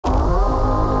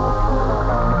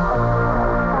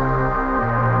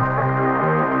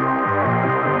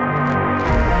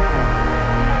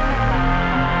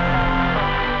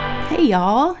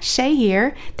y'all, Shay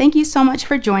here. Thank you so much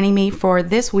for joining me for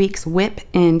this week's WIP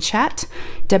in Chat.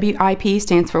 WIP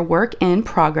stands for Work in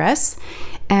Progress.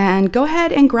 And go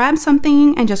ahead and grab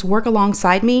something and just work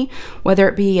alongside me, whether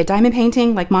it be a diamond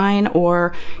painting like mine,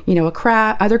 or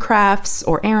other crafts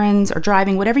or errands or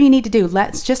driving, whatever you need to do.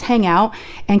 Let's just hang out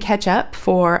and catch up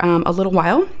for a little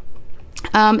while.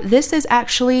 This is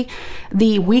actually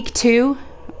the week 2.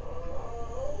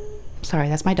 Sorry,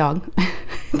 that's my dog.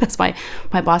 That's my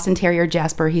Boston Terrier,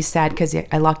 Jasper. He's sad because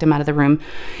I locked him out of the room.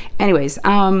 Anyways,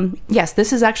 yes,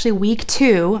 this is actually week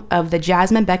 2 of the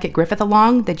Jasmine Beckett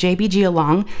Griffith-along, the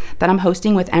JBGAlong that I'm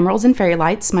hosting with Emeralds and Fairy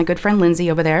Lights, my good friend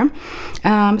Lindsay over there.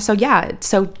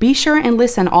 So be sure and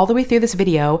listen all the way through this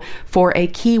video for a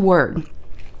keyword.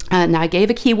 Now I gave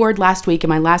a keyword last week in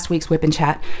my last week's WIP in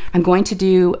Chat. I'm going to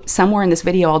do somewhere in this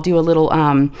video, I'll do a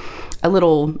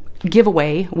little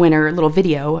giveaway winner, a little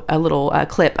video, a little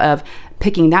clip of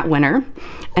picking that winner.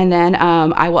 And then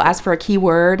I will ask for a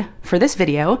keyword for this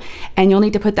video, and you'll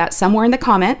need to put that somewhere in the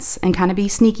comments and kind of be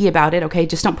sneaky about it, okay?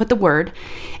 Just don't put the word.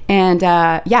 And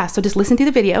yeah, so just listen to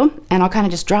the video and I'll kind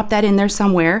of just drop that in there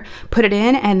somewhere, put it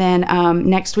in, and then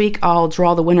next week I'll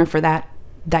draw the winner for that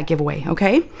giveaway,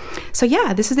 okay? So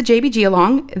yeah, this is the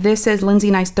JBGAlong. This is Lindsay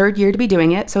and I's 3rd year to be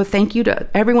doing it. So thank you to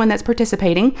everyone that's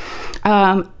participating.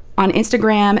 On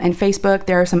Instagram and Facebook,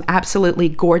 there are some absolutely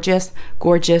gorgeous,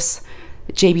 gorgeous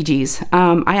JBGs.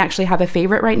 I actually have a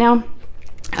favorite right now.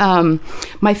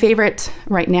 My favorite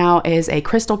right now is a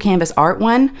crystal canvas art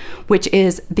one, which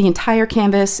is the entire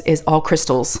canvas is all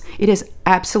crystals. It is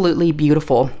absolutely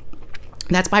beautiful.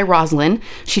 That's by Rosalind.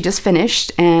 She just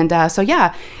finished. And so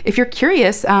yeah, if you're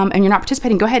curious and you're not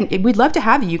participating, go ahead. We'd love to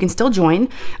have you. You can still join.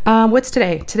 What's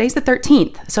today? Today's the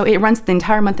 13th. So it runs the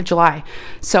entire month of July.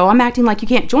 So I'm acting like you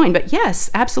can't join, but yes,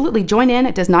 absolutely join in.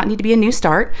 It does not need to be a new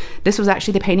start. This was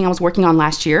actually the painting I was working on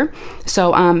last year.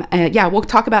 So yeah, we'll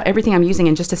talk about everything I'm using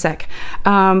in just a sec.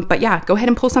 But yeah, go ahead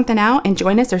and pull something out and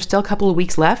join us. There's still a couple of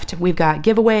weeks left. We've got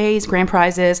giveaways, grand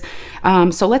prizes.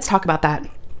 So let's talk about that.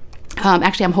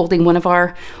 Actually, I'm holding one of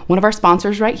our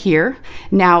sponsors right here.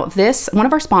 Now, one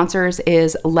of our sponsors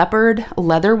is Leopard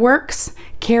Leather Works.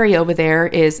 Carrie over there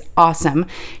is awesome.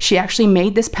 She actually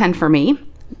made this pen for me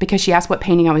because she asked what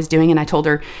painting I was doing, and I told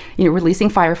her, releasing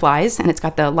fireflies, and it's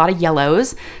got a lot of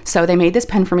yellows. So they made this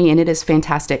pen for me, and it is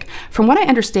fantastic. From what I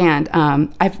understand,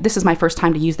 this is my first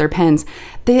time to use their pens.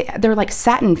 They're like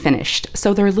satin finished,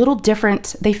 so they're a little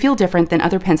different. They feel different than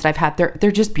other pens that I've had.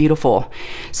 They're just beautiful.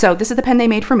 So this is the pen they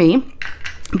made for me.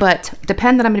 But the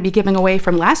pen that I'm going to be giving away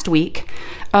from last week,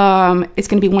 it's going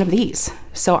to be one of these.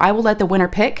 So I will let the winner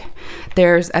pick.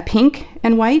 There's a pink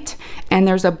and white, and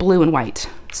there's a blue and white.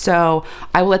 So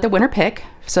I will let the winner pick.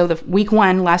 So the week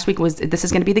 1 last week this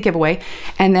is going to be the giveaway,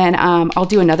 and then I'll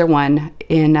do another one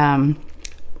in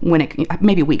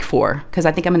maybe week 4, because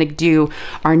I think I'm going to do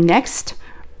our next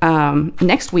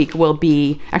week will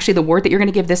be actually the word that you're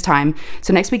going to give this time.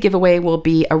 So next week giveaway will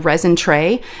be a resin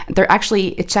tray.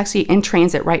 It's actually in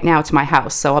transit right now to my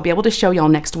house, so I'll be able to show y'all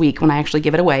next week when I actually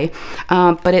give it away.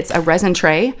 But it's a resin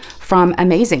tray from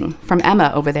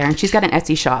Emma over there, and she's got an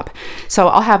Etsy shop. So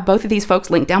I'll have both of these folks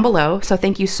linked down below. So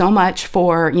thank you so much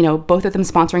for both of them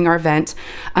sponsoring our event.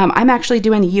 I'm actually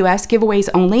doing the US giveaways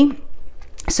only.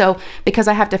 So because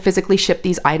I have to physically ship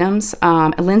these items,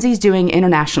 Lindsay's doing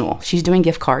international. She's doing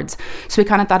gift cards. So we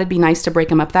kind of thought it'd be nice to break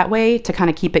them up that way to kind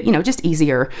of keep it, just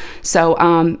easier. So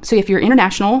so if you're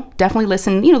international, definitely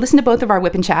listen to both of our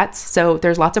WIP in Chats. So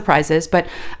there's lots of prizes, but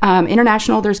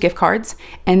international, there's gift cards.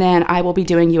 And then I will be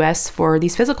doing US for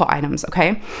these physical items,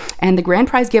 okay? And the grand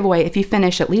prize giveaway, if you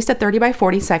finish at least a 30 by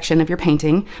 40 section of your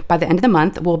painting by the end of the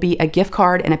month, will be a gift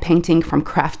card and a painting from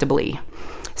Craftably.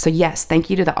 So yes, thank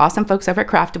you to the awesome folks over at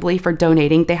Craftably for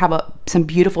donating. They have some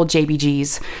beautiful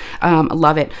JBGs.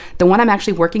 Love it. The one I'm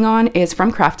actually working on is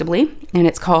from Craftably, and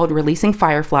it's called Releasing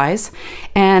Fireflies.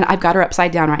 And I've got her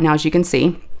upside down right now, as you can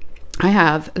see. I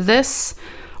have this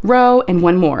row and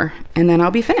one more, and then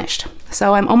I'll be finished.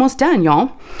 So I'm almost done,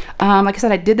 y'all. Like I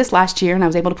said, I did this last year, and I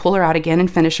was able to pull her out again and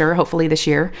finish her, hopefully this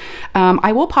year.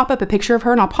 I will pop up a picture of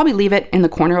her, and I'll probably leave it in the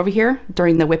corner over here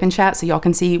during the WIP in Chat so y'all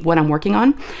can see what I'm working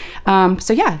on.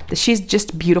 So yeah, she's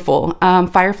just beautiful.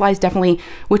 Fireflies definitely,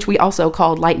 which we also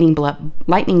called lightning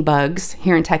bugs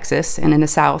here in Texas and in the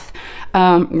South,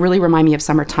 really remind me of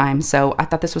summertime. So I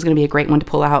thought this was going to be a great one to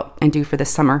pull out and do for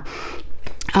this summer.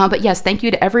 But yes, thank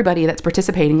you to everybody that's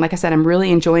participating. Like I said, I'm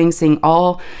really enjoying seeing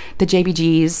all the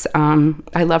JBGs.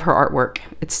 I love her artwork.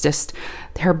 It's just,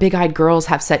 her big-eyed girls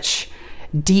have such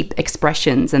deep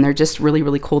expressions, and they're just really,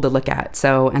 really cool to look at.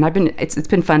 So, and it's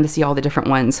been fun to see all the different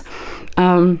ones.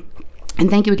 And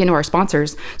thank you again to our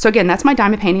sponsors. So again, that's my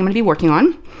diamond painting I'm going to be working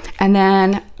on. And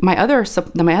then my other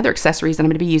accessories that I'm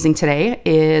going to be using today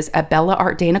is a Bella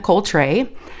Art Dana Cole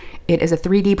tray. It is a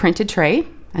 3D printed tray.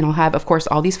 And I'll have, of course,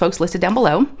 all these folks listed down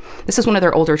below. This is one of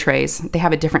their older trays. They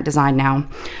have a different design now.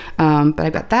 But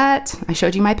I've got that. I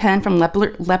showed you my pen from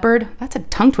Leopard. That's a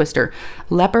tongue twister.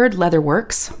 Leopard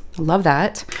Leatherworks. I love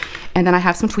that. And then I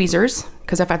have some tweezers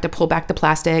because if I have to pull back the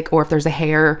plastic or if there's a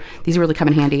hair, these really come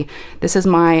in handy. This is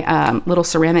my little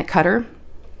ceramic cutter.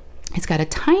 It's got a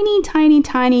tiny,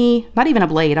 not even a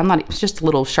blade. It's just a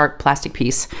little sharp plastic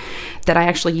piece that I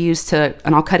actually use to,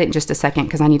 and I'll cut it in just a second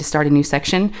because I need to start a new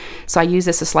section. So I use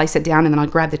this to slice it down and then I'll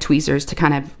grab the tweezers to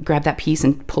kind of grab that piece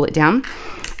and pull it down.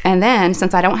 And then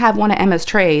since I don't have one of Emma's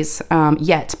trays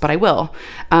yet, but I will,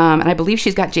 and I believe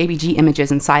she's got JBG images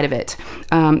inside of it.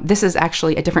 This is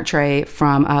actually a different tray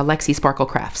from Lexi Sparkle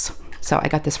Crafts. So I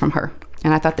got this from her.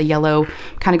 And I thought the yellow,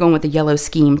 kind of going with the yellow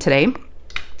scheme today.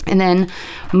 And then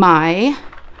my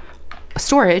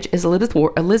storage is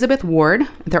Elizabeth Ward.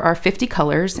 There are 50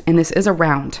 colors and this is a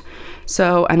round.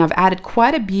 So, and I've added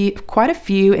quite a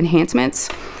few enhancements.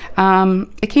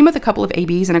 It came with a couple of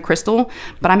ABs and a crystal,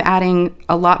 but I'm adding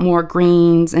a lot more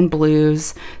greens and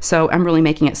blues. So I'm really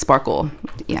making it sparkle.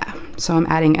 Yeah. So I'm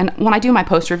adding, and when I do my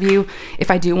post review, if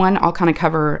I do one, I'll kind of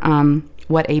cover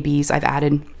what ABs I've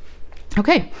added.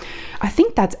 Okay, I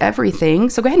think that's everything.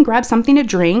 So go ahead and grab something to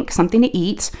drink, something to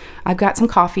eat. I've got some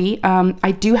coffee.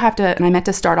 I do have to, and I meant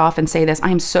to start off and say this, I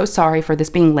am so sorry for this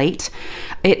being late.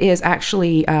 It is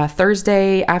actually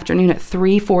Thursday afternoon at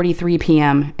 3:43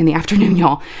 p.m. in the afternoon,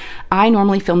 y'all. I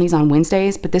normally film these on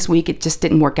Wednesdays, but this week it just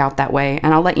didn't work out that way.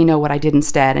 And I'll let you know what I did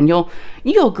instead. And you'll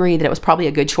agree that it was probably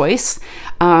a good choice.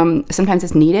 Sometimes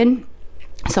it's needed.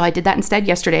 So I did that instead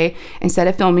yesterday, instead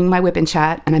of filming my whip and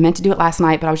chat, and I meant to do it last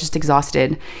night, but I was just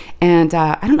exhausted. And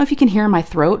I don't know if you can hear my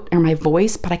throat or my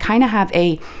voice, but I kind of have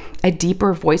a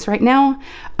deeper voice right now,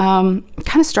 kind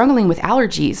of struggling with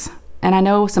allergies. And I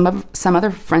know some other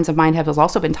friends of mine have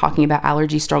also been talking about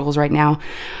allergy struggles right now,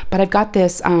 but I've got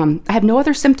this, I have no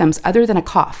other symptoms other than a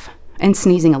cough and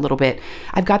sneezing a little bit.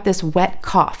 I've got this wet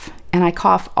cough and I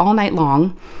cough all night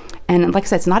long. And like I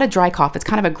said, it's not a dry cough. It's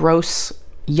kind of a gross,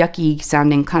 yucky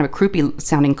sounding, kind of a croupy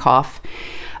sounding cough.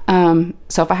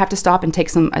 So if I have to stop and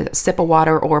take a sip of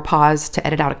water or pause to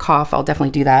edit out a cough, I'll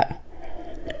definitely do that.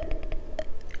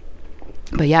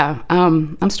 But yeah,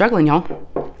 I'm struggling, y'all,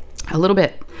 a little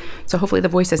bit. So hopefully the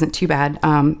voice isn't too bad.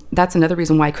 That's another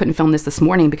reason why I couldn't film this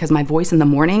morning, because my voice in the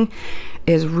morning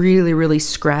is really, really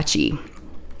scratchy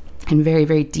and very,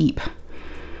 very deep.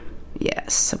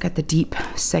 Yes, I've got the deep,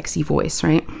 sexy voice,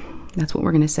 right? That's what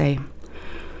we're gonna say.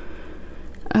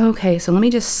 Okay, so let me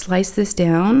just slice this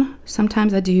down.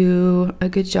 Sometimes I do a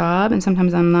good job and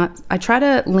sometimes I'm not. I try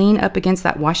to lean up against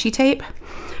that washi tape,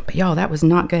 but y'all, that was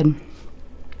not good.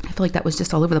 I feel like that was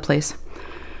just all over the place.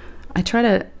 I try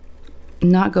to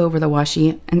not go over the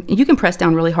washi, and you can press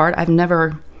down really hard. I've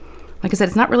never, like I said,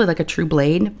 it's not really like a true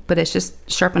blade, but it's just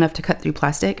sharp enough to cut through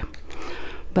plastic.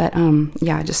 But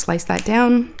yeah, I just slice that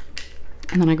down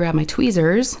and then I grab my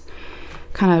tweezers,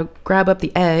 kind of grab up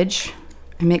the edge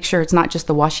and make sure it's not just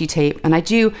the washi tape. And I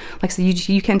do, like I said,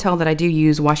 you can tell that I do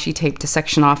use washi tape to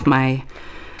section off my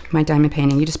diamond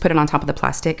painting. You just put it on top of the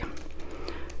plastic.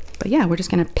 But yeah, we're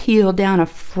just gonna peel down a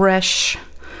fresh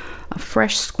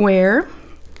square.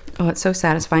 Oh, it's so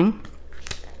satisfying.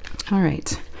 All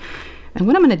right. And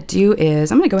what I'm gonna do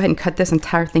is I'm gonna go ahead and cut this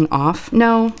entire thing off.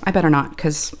 No, I better not,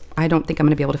 because I don't think I'm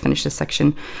gonna be able to finish this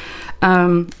section.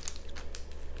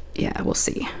 Yeah, we'll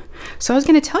see. So I was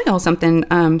going to tell y'all something,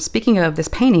 speaking of this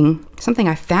painting, something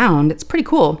I found. It's pretty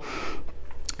cool.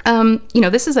 You know,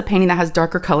 this is a painting that has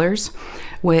darker colors,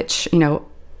 which, you know,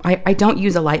 I don't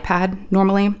use a light pad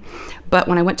normally, but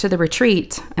when I went to the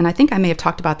retreat, and I think I may have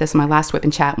talked about this in my last whip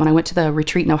and chat, when I went to the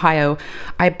retreat in Ohio,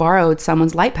 I borrowed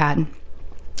someone's light pad,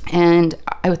 and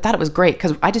I thought it was great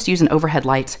because I just use an overhead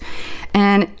light,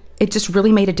 and it just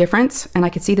really made a difference, and I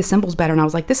could see the symbols better, and I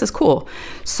was like, this is cool.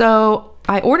 So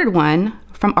I ordered one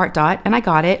from Art Dot, and I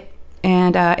got it,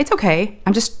 and it's okay.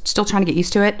 I'm just still trying to get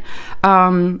used to it.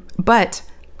 But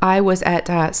I was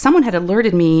at, someone had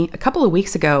alerted me a couple of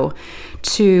weeks ago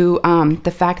to the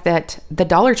fact that the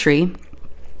Dollar Tree,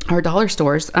 or dollar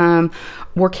stores,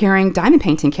 were carrying diamond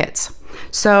painting kits.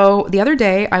 So the other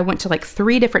day I went to like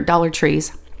 3 different Dollar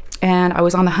Trees, and I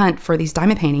was on the hunt for these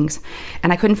diamond paintings,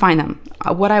 and I couldn't find them.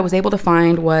 What I was able to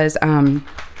find was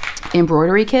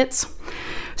embroidery kits.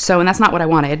 So, and that's not what I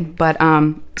wanted, but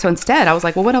so instead I was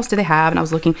like, well, what else do they have? And I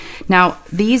was looking. Now,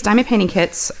 these diamond painting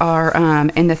kits are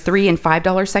in the $3 and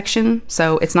 $5 section,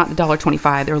 so it's not the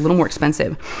 $1.25. They're a little more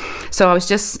expensive. So I was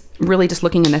just really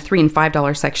looking in the $3 and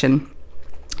 $5 section,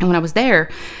 And when I was there,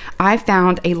 I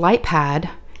found a light pad.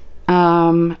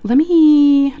 No,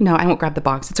 I won't grab the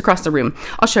box. It's across the room.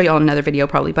 I'll show you all in another video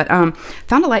probably, but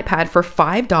found a light pad for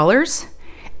 $5,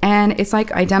 and it's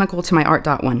like identical to my Art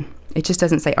Dot one. It just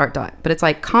doesn't say Art Dot, but it's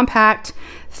like compact,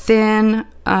 thin.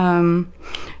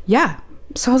 Yeah.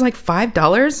 So I was like,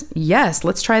 $5? Yes,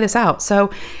 let's try this out.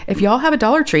 So if y'all have a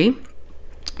Dollar Tree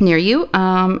near you,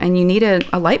 and you need a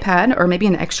light pad or maybe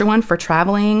an extra one for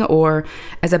traveling or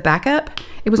as a backup,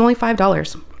 it was only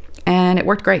 $5 and it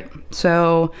worked great.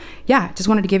 So yeah, just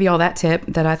wanted to give you all that tip,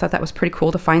 that I thought that was pretty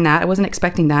cool to find that. I wasn't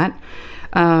expecting that.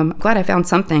 Glad I found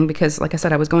something, because like I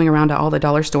said, I was going around to all the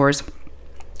dollar stores.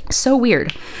 So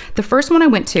weird. The first one I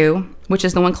went to, which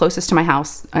is the one closest to my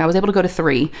house, I was able to go to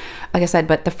 3, like I said,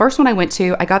 but the first one I went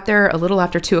to, I got there a little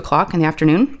after 2 o'clock in the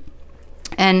afternoon,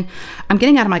 and I'm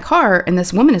getting out of my car and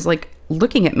this woman is like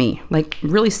looking at me, like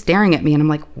really staring at me. And I'm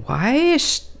like, what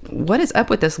is up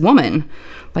with this woman?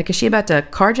 Like, is she about to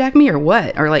carjack me or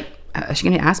what? Or like, is she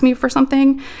going to ask me for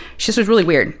something? She just was really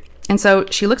weird. And so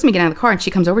she looks at me getting out of the car and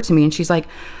she comes over to me and she's like,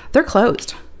 they're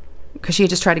closed. Because she had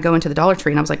just tried to go into the Dollar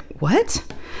Tree, and I was like, what?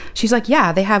 She's like,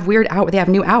 yeah, they have they have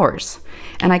new hours.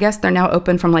 And I guess they're now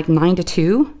open from like 9 to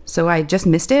 2. So I just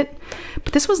missed it.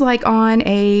 But this was like on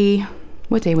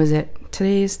what day was it?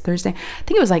 Today's Thursday. I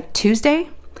think it was like Tuesday.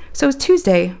 So it was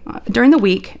Tuesday during the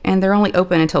week, and they're only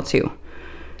open until 2.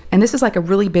 And this is like a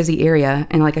really busy area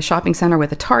and like a shopping center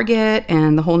with a Target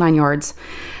and the whole 9 yards.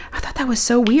 I thought that was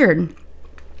so weird.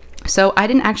 So I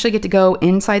didn't actually get to go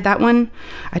inside that one.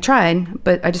 I tried,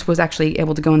 but I just was actually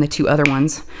able to go in the 2 other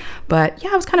ones. But yeah,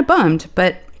 I was kind of bummed.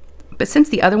 But since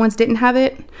the other ones didn't have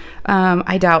it,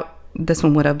 I doubt this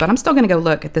one would have. But I'm still going to go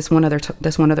look at this one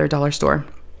other dollar store.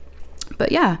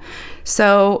 But yeah,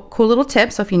 so cool little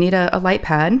tip. So if you need a light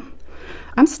pad,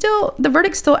 the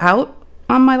verdict's still out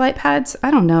on my light pads. I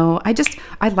don't know.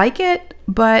 I like it,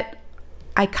 but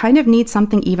I kind of need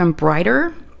something even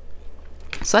brighter.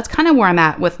 So that's kind of where I'm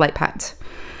at with light pads.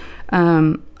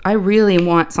 I really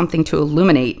want something to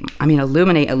illuminate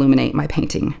my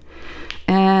painting.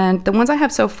 And the ones I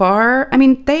have so far, I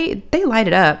mean, they light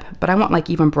it up, but I want like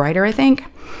even brighter, I think.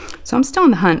 So I'm still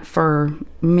on the hunt for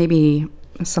maybe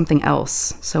something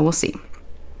else. So we'll see.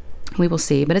 We will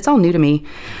see, but it's all new to me.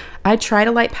 I tried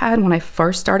a light pad when I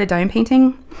first started diamond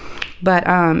painting, but,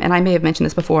 and I may have mentioned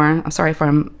this before, I'm sorry if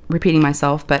I'm repeating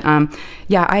myself, but,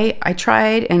 yeah, I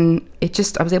tried, and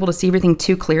I was able to see everything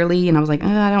too clearly, and I was like,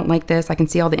 I don't like this. I can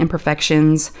see all the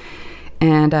imperfections,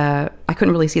 and, I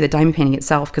couldn't really see the diamond painting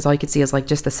itself, because all you could see is like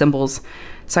just the symbols.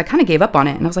 So I kind of gave up on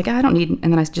it, and I was like, I don't need,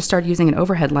 and then I just started using an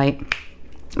overhead light.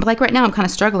 But like right now, I'm kind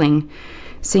of struggling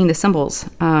seeing the symbols.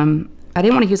 I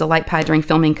didn't want to use a light pad during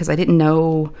filming because I didn't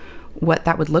know what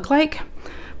that would look like.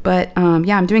 But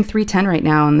yeah, I'm doing 310 right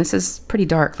now, and this is pretty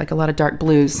dark, like a lot of dark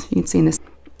blues. You can see in this.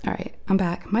 All right, I'm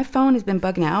back. My phone has been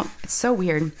bugging out. It's so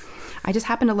weird. I just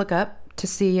happened to look up to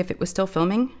see if it was still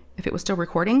filming, if it was still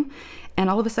recording, and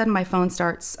all of a sudden my phone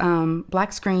starts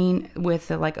black screen with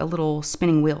like a little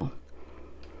spinning wheel,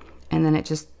 and then it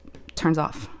just turns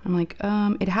off. I'm like,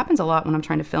 it happens a lot when I'm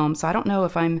trying to film, so I don't know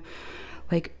if I'm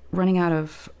like running out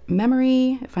of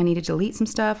memory, if I need to delete some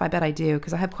stuff. I bet I do,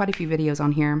 because I have quite a few videos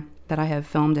on here that I have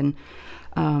filmed and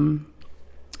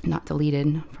not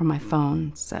deleted from my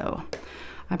phone. So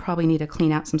I probably need to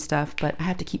clean out some stuff, but I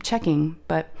have to keep checking.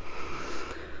 But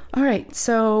all right,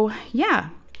 so yeah,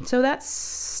 so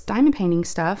that's diamond painting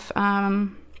stuff.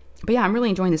 But yeah, I'm really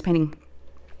enjoying this painting.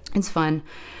 It's fun.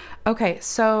 Okay,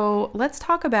 so let's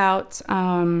talk about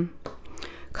a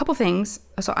couple things.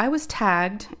 So I was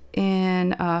tagged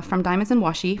in from Diamonds and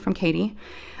Washi from Katie.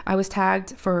 I was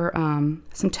tagged for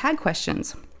some tag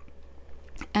questions,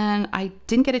 and I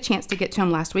didn't get a chance to get to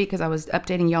them last week because I was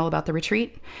updating y'all about the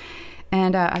retreat,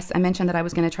 and I mentioned that I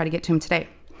was going to try to get to them today.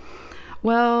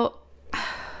 Well,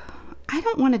 I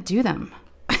don't want to do them.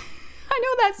 I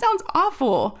know that sounds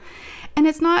awful, and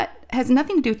has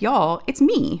nothing to do with y'all. It's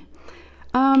me.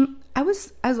 I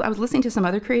was listening to some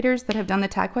other creators that have done the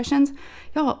tag questions.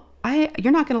 Y'all,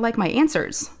 you're not going to like my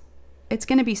answers. It's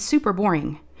going to be super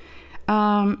boring.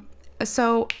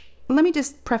 So let me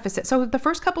just preface it. So the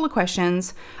first couple of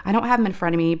questions, I don't have them in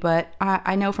front of me, but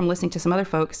I know from listening to some other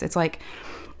folks, it's like,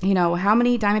 you know, how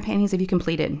many diamond paintings have you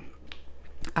completed?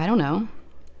 I don't know.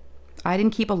 I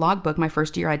didn't keep a logbook my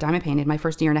first year I diamond painted, my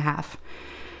first year and a half.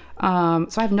 So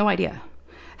I have no idea.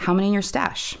 How many in your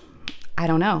stash? I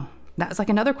don't know. That's like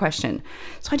another question.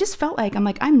 So I just felt like,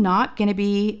 I'm not going to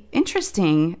be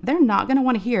interesting. They're not going to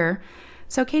want to hear.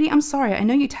 So Katie, I'm sorry. I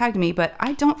know you tagged me, but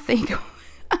I don't think,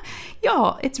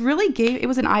 y'all, it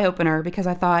was an eye opener, because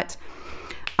I thought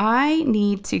I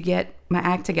need to get my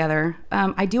act together.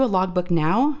 I do a logbook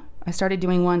now, I started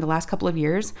doing one the last couple of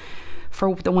years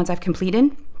for the ones I've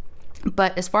completed.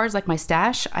 But as far as like my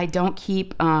stash, I don't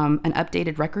keep an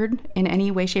updated record in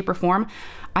any way, shape, or form.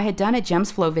 I had done a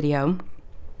Gems Flow video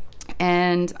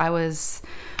and I was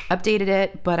updated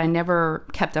it, but I never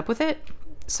kept up with it.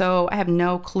 So I have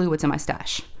no clue what's in my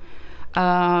stash.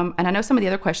 And I know some of the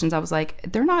other questions, I was like,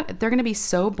 they're going to be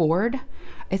so bored.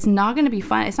 It's not going to be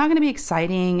fun. It's not going to be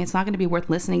exciting. It's not going to be worth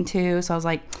listening to. So I was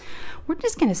like, we're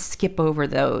just going to skip over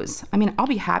those. I mean, I'll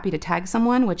be happy to tag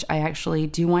someone, which I actually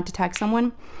do want to tag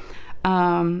someone.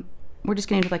 We're just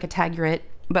going to do like a tag your it,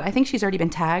 but I think she's already been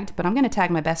tagged, but I'm going to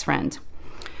tag my best friend.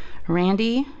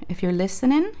 Randy, if you're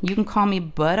listening, you can call me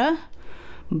Butta,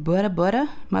 my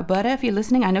Butta, if you're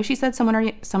listening. I know she said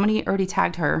somebody already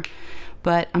tagged her,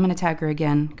 but I'm going to tag her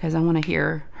again because I want to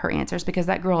hear her answers, because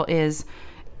that girl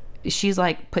she's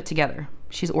like put together.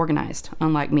 She's organized,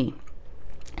 unlike me.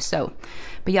 So,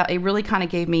 but yeah, it really kind of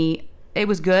gave me, it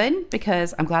was good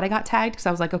because I'm glad I got tagged, because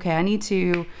I was like, okay, I need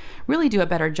to really do a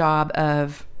better job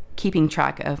of keeping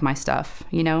track of my stuff,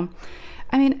 you know?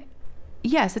 I mean,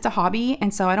 yes, it's a hobby,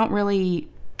 and so I don't really,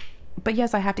 but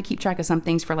yes, I have to keep track of some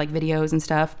things for like videos and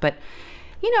stuff, but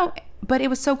you know, but it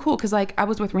was so cool because like I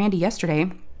was with Randy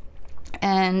yesterday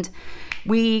and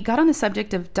we got on the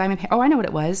subject of diamond oh, I know what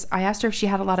it was. I asked her if she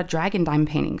had a lot of dragon diamond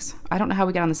paintings. I don't know how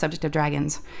we got on the subject of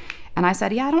dragons. And I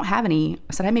said, yeah, I don't have any.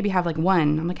 I said, I maybe have like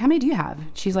one. I'm like, how many do you have?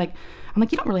 She's like, I'm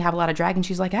like, you don't really have a lot of dragons.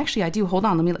 She's like, actually, I do. Hold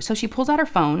on, let me look. So she pulls out her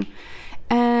phone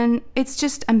and it's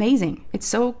just amazing. It's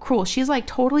so cool. She's like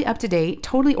totally up to date,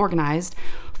 totally organized,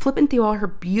 flipping through all her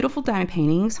beautiful diamond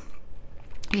paintings,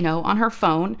 you know, on her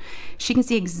phone. She can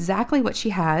see exactly what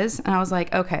she has. And I was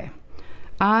like, okay,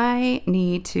 I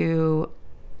need to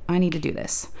do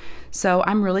this. So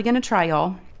I'm really going to try,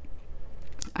 y'all.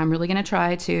 I'm really going to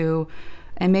try to,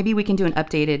 and maybe we can do an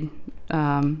updated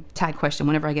tag question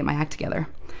whenever I get my act together.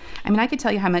 I mean, I could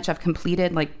tell you how much I've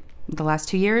completed like the last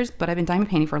 2 years, but I've been diamond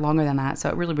painting for longer than that. So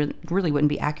it really wouldn't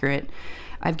be accurate.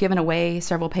 I've given away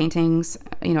several paintings,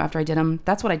 you know, after I did them.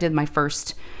 That's what I did my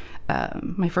first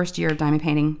year of diamond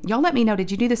painting. Y'all let me know,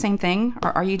 did you do the same thing?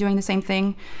 Or are you doing the same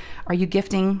thing? Are you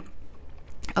gifting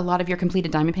a lot of your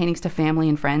completed diamond paintings to family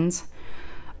and friends?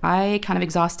 I kind of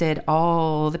exhausted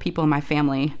all the people in my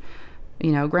family,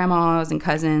 you know, grandmas and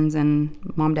cousins and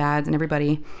mom, dads and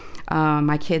everybody.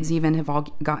 My kids even have all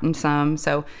gotten some.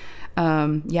 So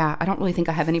yeah, I don't really think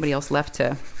I have anybody else left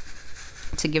to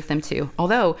give them to.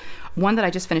 Although one that I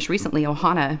just finished recently,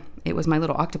 Ohana, it was my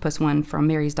little octopus one from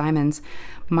Mary's Diamonds.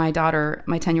 My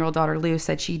 10-year-old daughter Lou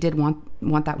said she did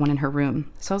want that one in her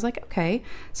room. So I was like, okay.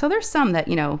 So there's some that,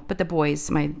 you know, but the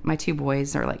boys, my two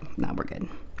boys are like, no, we're good.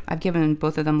 I've given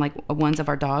both of them like ones of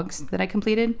our dogs that I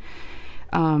completed.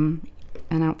 And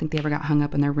I don't think they ever got hung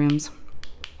up in their rooms.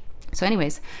 So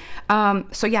anyways,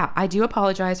 so yeah, I do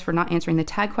apologize for not answering the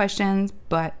tag questions,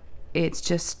 but it's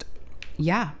just,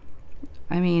 yeah.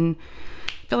 I mean,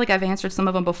 I feel like I've answered some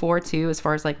of them before too, as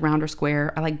far as like round or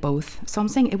square. I like both. So I'm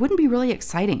saying it wouldn't be really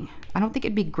exciting. I don't think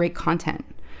it'd be great content.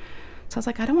 So I was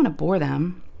like, I don't want to bore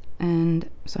them. And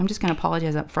so I'm just going to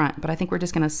apologize up front, but I think we're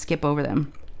just going to skip over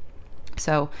them.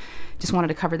 So just wanted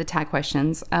to cover the tag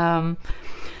questions.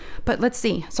 But let's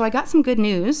see. So I got some good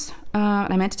news.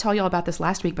 And I meant to tell you all about this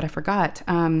last week, but I forgot.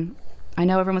 I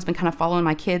know everyone's been kind of following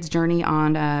my kids' journey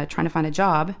on trying to find a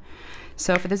job.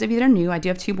 So for those of you that are new, I do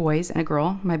have 2 boys and a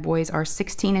girl. My boys are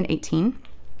 16 and 18.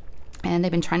 And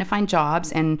they've been trying to find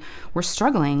jobs and we're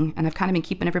struggling. And I've kind of been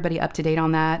keeping everybody up to date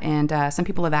on that. And some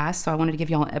people have asked, so I wanted to give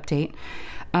you all an update.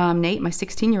 Nate, my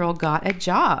 16-year-old, got a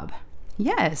job.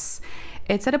 Yes.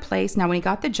 It's at a place. Now, when he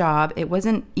got the job, it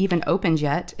wasn't even opened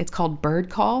yet. It's called Bird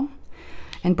Call.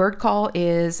 And Bird Call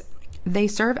is, they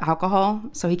serve alcohol,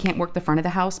 so he can't work the front of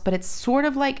the house, but it's sort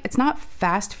of like, it's not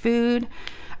fast food.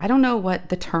 I don't know what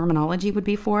the terminology would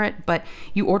be for it, but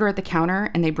you order at the counter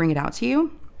and they bring it out to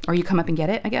you, or you come up and get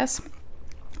it, I guess.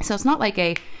 So it's not like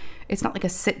a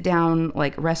sit down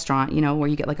like restaurant, you know, where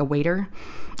you get like a waiter.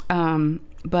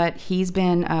 But he's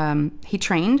been, he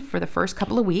trained for the first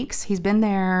couple of weeks. He's been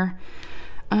there,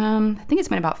 I think it's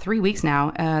been about 3 weeks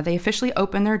now. They officially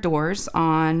opened their doors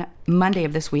on Monday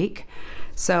of this week.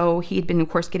 So he'd been, of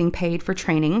course, getting paid for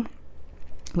training,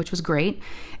 which was great.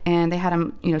 And they had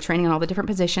him, you know, training on all the different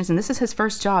positions. And this is his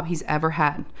first job he's ever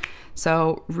had.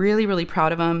 So really, really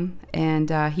proud of him. And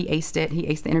he aced it. He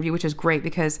aced the interview, which is great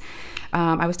because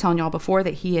I was telling y'all before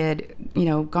that he had, you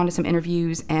know, gone to some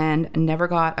interviews and never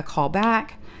got a call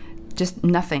back. Just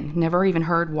nothing. Never even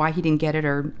heard why he didn't get it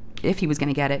or if he was going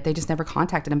to get it. They just never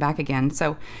contacted him back again.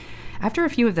 So after a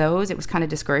few of those, it was kind of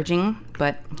discouraging,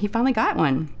 but he finally got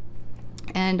one.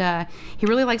 And he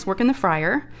really likes working the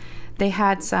fryer. They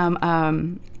had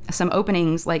some some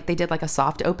openings, like they did like a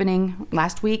soft opening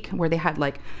last week where they had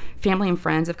like family and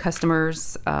friends of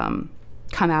customers come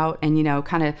out and, you know,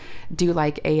 kind of do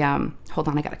like a, hold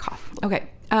on, I got a cough. Okay.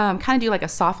 Kind of do like a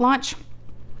soft launch.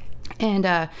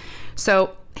 And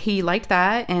so he liked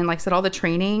that and like said all the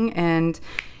training, and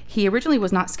he originally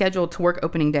was not scheduled to work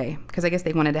opening day because I guess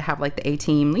they wanted to have like the A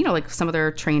team, you know, like some of their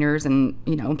trainers and,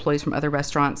 you know, employees from other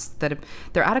restaurants that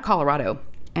they're out of Colorado.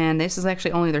 And this is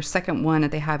actually only their second one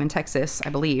that they have in Texas, I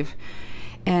believe.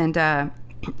 And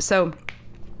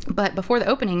but before the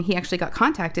opening, he actually got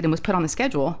contacted and was put on the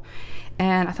schedule.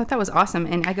 And I thought that was awesome.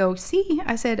 And I go, see,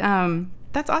 I said,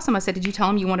 that's awesome. I said, did you tell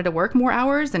him you wanted to work more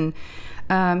hours? And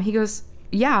he goes,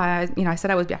 yeah, you know, I said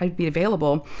I'd be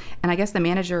available. And I guess the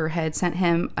manager had sent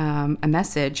him a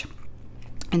message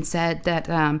and said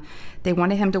that they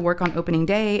wanted him to work on opening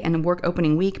day and work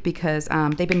opening week because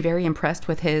they've been very impressed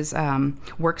with his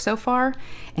work so far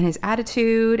and his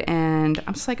attitude. And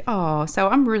I'm just like, oh, so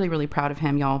I'm really, really proud of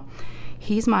him, y'all.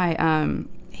 He's my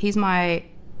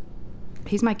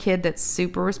kid that's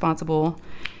super responsible.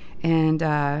 And,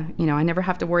 you know, I never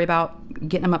have to worry about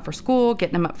getting him up for school,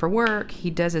 getting him up for work. He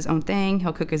does his own thing.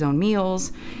 He'll cook his own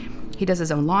meals. He does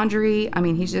his own laundry. I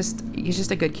mean, he's just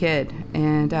a good kid,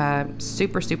 and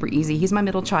super, super easy. He's my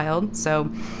middle child.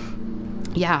 So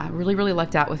yeah, really, really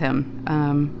lucked out with him.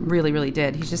 Really, really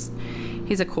did.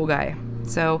 He's a cool guy.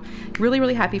 So really,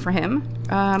 really happy for him.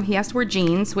 He has to wear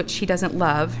jeans, which he doesn't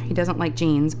love. He doesn't like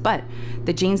jeans, but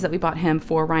the jeans that we bought him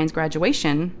for Ryan's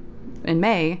graduation in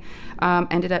May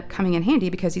ended up coming in handy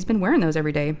because he's been wearing those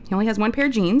every day. He only has one pair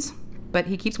of jeans, but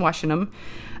he keeps washing them.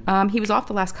 He was off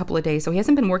the last couple of days, so he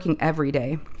hasn't been working every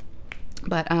day,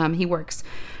 but he works.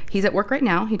 He's at work right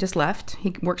now. He just left.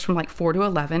 He works from like 4 to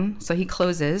 11, so he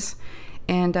closes.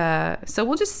 And so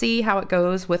we'll just see how it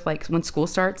goes with like when school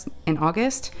starts in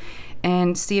August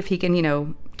and see if he can, you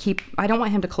know, I don't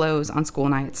want him to close on school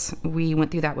nights. We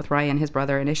went through that with Ryan, his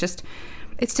brother, and it's just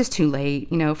too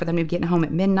late, you know, for them to be getting home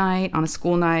at midnight on a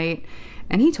school night.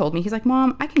 And he told me, he's like,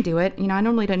 Mom, I can do it. You know, I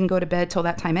normally didn't go to bed till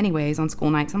that time anyways on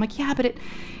school nights. I'm like, yeah, but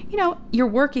you know, you're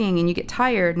working and you get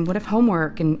tired, and what if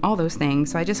homework and all those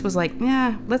things. So I just was like,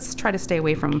 yeah, let's try to stay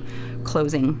away from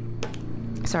closing.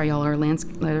 Sorry, y'all are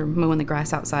mowing the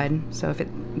grass outside. So if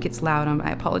it gets loud,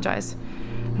 I apologize.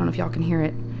 I don't know if y'all can hear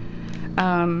it.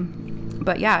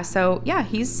 But yeah, so yeah,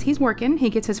 he's working. He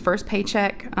gets his first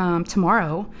paycheck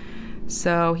tomorrow.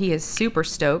 So he is super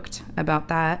stoked about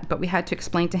that, but we had to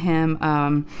explain to him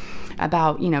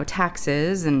about, you know,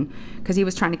 taxes, and because he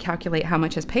was trying to calculate how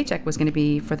much his paycheck was going to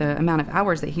be for the amount of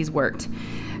hours that he's worked.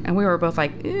 And we were both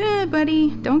like,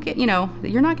 buddy, don't get, you know,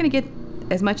 you're not going to get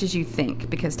as much as you think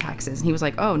because taxes. And he was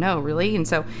like, oh no, really? And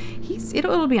so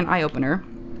it'll be an eye-opener,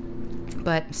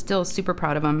 but still super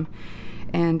proud of him.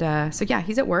 And so yeah,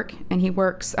 he's at work, and he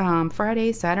works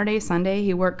Friday, Saturday, Sunday.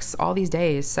 He works all these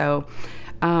days. So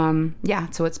yeah,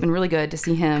 so it's been really good to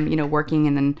see him, you know, working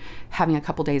and then having a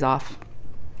couple days off.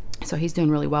 So he's doing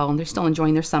really well, and they're still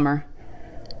enjoying their summer.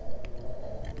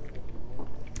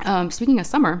 Speaking of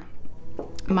summer,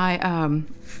 my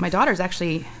daughter's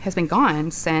actually has been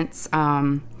gone since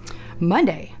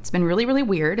Monday. It's been really, really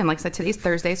weird. And like I said, today's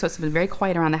Thursday, so it's been very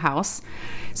quiet around the house,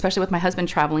 especially with my husband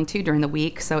traveling too during the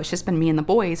week. So it's just been me and the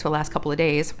boys for the last couple of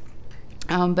days.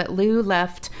 But Lou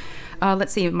left.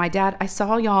 Let's see, my dad, I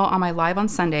saw y'all on my live on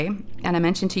Sunday, and I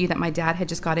mentioned to you that my dad had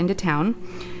just got into town.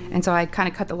 And so I kind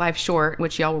of cut the live short,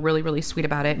 which y'all were really, really sweet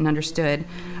about it and understood.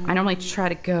 I normally try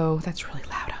to go, that's really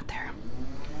loud out there.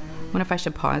 What if I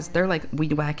should pause? They're like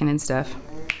weed whacking and stuff.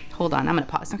 Hold on, I'm gonna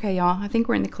pause. Okay, y'all, I think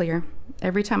we're in the clear.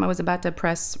 Every time I was about to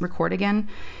press record again,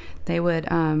 they would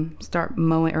start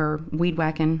mowing or weed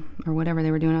whacking or whatever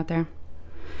they were doing out there.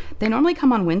 They normally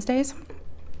come on Wednesdays,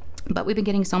 but we've been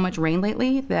getting so much rain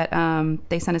lately that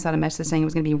they sent us out a message saying it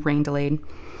was going to be rain delayed.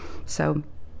 So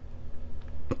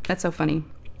that's so funny.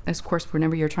 Of course,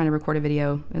 whenever you're trying to record a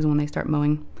video is when they start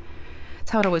mowing.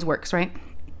 That's how it always works, right?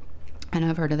 And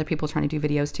I've heard other people trying to do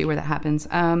videos too where that happens.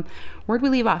 Where'd we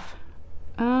leave off?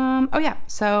 Oh yeah,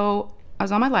 so I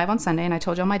was on my live on Sunday, and I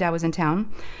told y'all my dad was in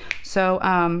town. So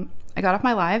I got off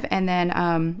my live, and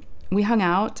then we hung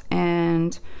out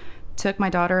and took my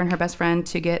daughter and her best friend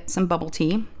to get some bubble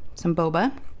tea, some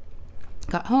boba.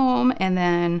 Got home, and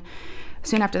then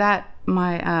soon after that,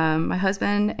 my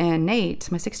husband and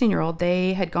Nate, my 16-year-old,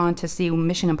 they had gone to see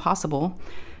Mission Impossible.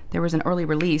 There was an early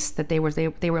release that they were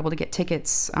able to get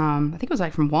tickets. I think it was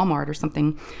like from Walmart or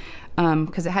something,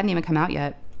 because it hadn't even come out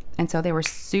yet. And so they were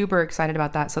super excited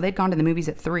about that. So they'd gone to the movies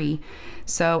at 3.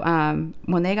 So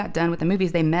when they got done with the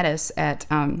movies, they met us at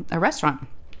a restaurant.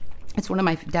 It's one of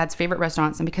my dad's favorite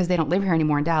restaurants, and because they don't live here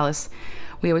anymore in Dallas,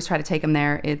 we always try to take them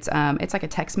there. It's like a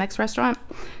Tex-Mex restaurant.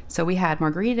 So we had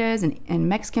margaritas and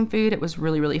Mexican food. It was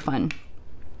really, really fun.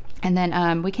 And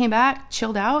then we came back,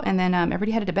 chilled out, and then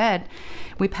everybody headed to bed.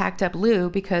 We packed up Lou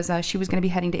because she was going to be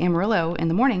heading to Amarillo in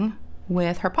the morning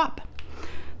with her pop.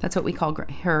 That's what we call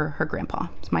her grandpa.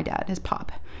 It's my dad, his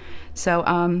pop.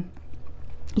 So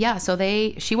yeah, so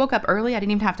she woke up early. I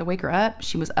didn't even have to wake her up.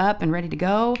 She was up and ready to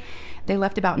go. They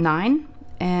left about 9,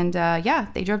 and yeah,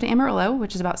 they drove to Amarillo,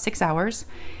 which is about 6 hours.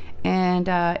 And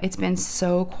it's been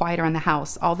so quiet around the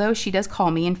house. Although she does call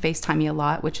me and FaceTime me a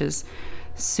lot, which is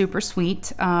super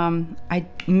sweet. I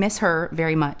miss her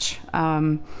very much.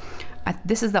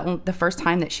 This is the first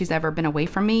time that she's ever been away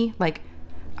from me. Like,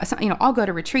 you know, I'll go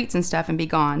to retreats and stuff and be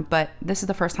gone, but this is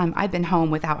the first time I've been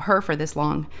home without her for this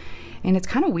long, and it's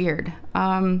kind of weird.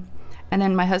 And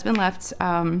then my husband left.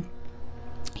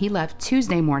 He left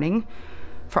Tuesday morning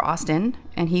for Austin,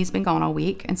 and he's been gone all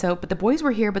week. And so, but the boys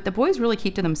were here, but the boys really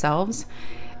keep to themselves.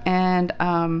 And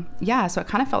yeah, so it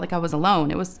kind of felt like I was alone.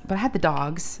 But I had the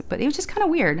dogs, but it was just kind of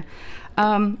weird.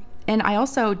 And I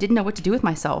also didn't know what to do with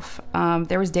myself.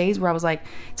 There was days where I was like,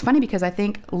 it's funny because I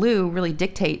think Lou really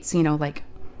dictates, you know, like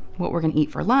what we're going to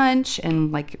eat for lunch,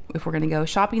 and like if we're going to go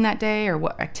shopping that day, or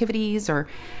what activities, or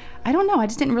I don't know. I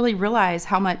just didn't really realize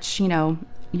how much, you know,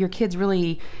 your kids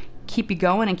really keep you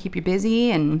going and keep you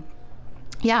busy. And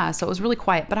yeah, so it was really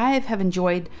quiet, but I have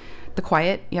enjoyed the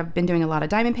quiet. I've been doing a lot of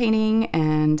diamond painting,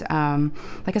 and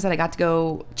like I said, I got to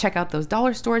go check out those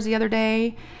dollar stores the other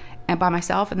day and by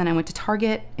myself, and then I went to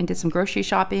Target and did some grocery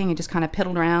shopping and just kind of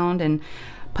piddled around and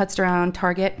putzed around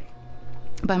Target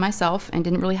by myself, and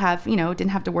didn't really have, you know,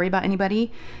 didn't have to worry about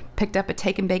anybody. Picked up a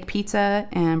take and bake pizza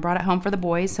and brought it home for the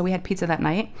boys, so we had pizza that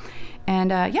night.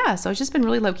 And yeah, so it's just been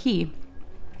really low key,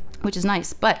 which is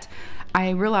nice. But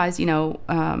I realized, you know,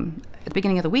 at the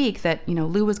beginning of the week that, you know,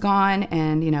 Lou was gone,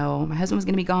 and, you know, my husband was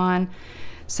going to be gone.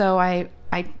 So I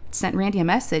sent Randy a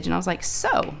message, and I was like,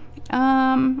 so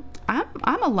I'm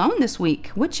alone this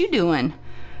week. What you doing?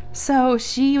 So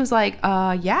she was like,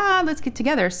 yeah, let's get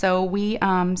together. So we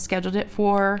scheduled it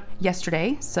for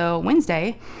yesterday, so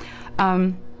Wednesday.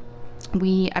 I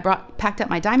packed up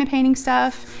my diamond painting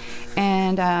stuff,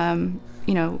 and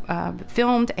you know,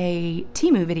 filmed a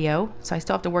Temu video. So I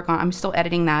still have to work on. I'm still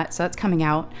editing that, so that's coming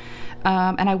out.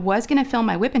 And I was gonna film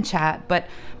my whip and chat, but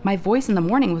my voice in the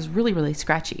morning was really, really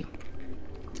scratchy.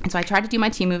 And so I tried to do my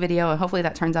Temu video, and hopefully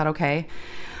that turns out okay.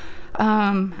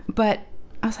 But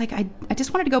I was like, I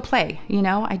just wanted to go play, you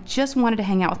know? I just wanted to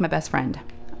hang out with my best friend.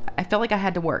 I felt like I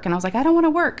had to work, and I was like, I don't want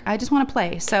to work. I just want to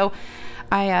play. So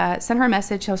I sent her a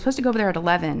message. I was supposed to go over there at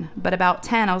 11, but about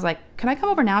 10, I was like, can I come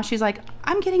over now? She's like,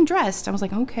 I'm getting dressed. I was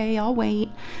like, okay, I'll wait.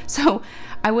 So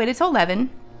I waited till 11.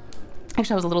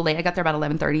 Actually, I was a little late. I got there about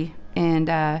 11:30,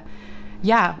 and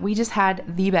yeah, we just had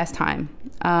the best time.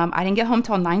 I didn't get home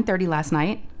till 9:30 last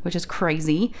night, which is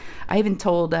crazy. I even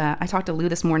told, I talked to Lou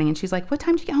this morning, and she's like, what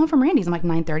time did you get home from Randy's? I'm like,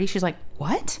 9:30. She's like,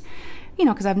 what? You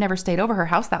know, because I've never stayed over her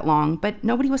house that long, but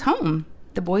nobody was home.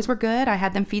 The boys were good. I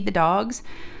had them feed the dogs.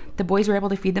 The boys were able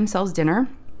to feed themselves dinner.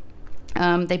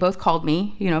 They both called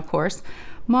me, you know, of course.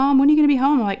 Mom, when are you going to be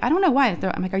home? I'm like, I don't know why.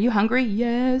 I'm like, are you hungry?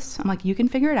 Yes. I'm like, you can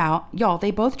figure it out. Y'all,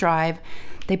 they both drive.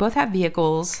 They both have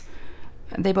vehicles.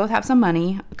 They both have some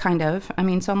money, kind of. I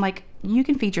mean, so I'm like, you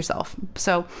can feed yourself.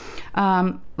 So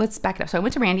let's back it up. So I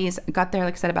went to Randy's, got there,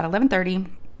 like I said, about 11:30.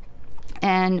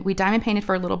 And we diamond painted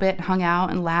for a little bit, hung out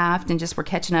and laughed and just were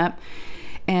catching up.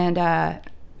 And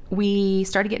we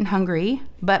started getting hungry.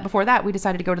 But before that, we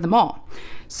decided to go to the mall.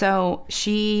 So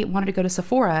she wanted to go to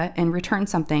Sephora and return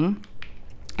something.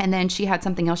 And then she had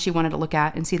something else she wanted to look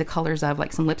at and see the colors of,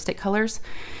 like some lipstick colors.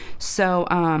 So,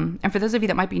 and for those of you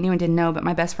that might be new and didn't know, but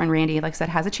my best friend Randy, like I said,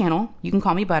 has a channel. You can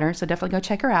call me Butter. So definitely go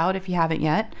check her out if you haven't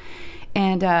yet.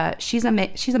 And she's a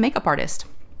makeup artist.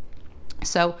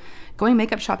 So going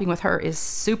makeup shopping with her is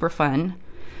super fun.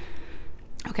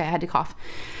 Okay, I had to cough.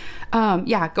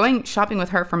 Yeah, going shopping with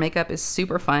her for makeup is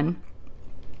super fun.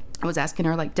 I was asking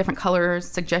her like different colors,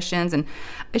 suggestions, and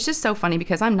it's just so funny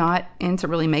because I'm not into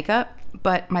really makeup,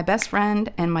 but my best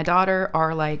friend and my daughter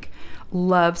are like,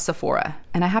 love Sephora,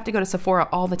 and I have to go to Sephora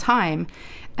all the time.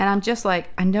 And I'm just like,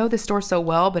 I know the store so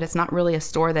well, but it's not really a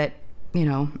store that, you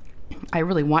know, I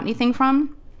really want anything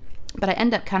from. But I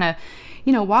end up kind of,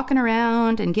 you know, walking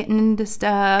around and getting into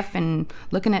stuff and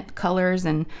looking at colors,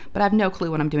 but I have no clue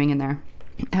what I'm doing in there.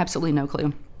 Absolutely no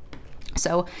clue.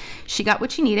 So she got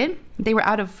what she needed. They were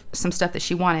out of some stuff that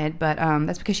she wanted, but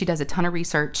that's because she does a ton of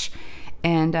research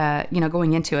and, you know,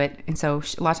 going into it. And so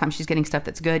a lot of times she's getting stuff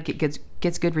that's good,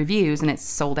 gets good reviews, and it's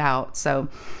sold out. So,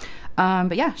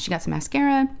 but yeah, she got some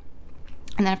mascara.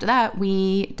 And then after that,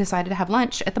 we decided to have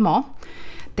lunch at the mall.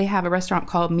 They have a restaurant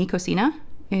called Mi Cocina.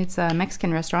 It's a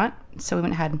Mexican restaurant. So we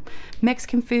went and had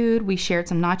Mexican food. We shared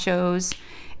some nachos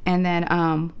and then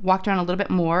walked around a little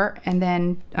bit more and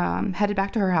then headed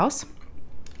back to her house.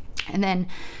 And then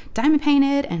diamond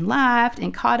painted and laughed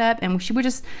and caught up. And she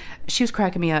was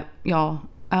cracking me up, y'all.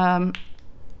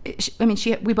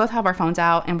 We both have our phones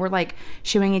out and we're like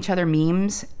showing each other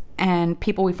memes and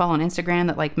people we follow on Instagram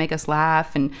that like make us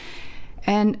laugh and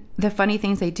the funny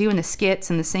things they do in the skits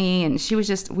and the singing.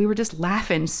 And we were just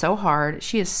laughing so hard.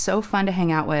 She is so fun to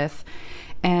hang out with.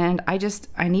 And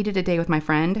I needed a day with my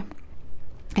friend.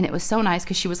 And it was so nice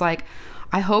because she was like,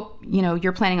 I hope,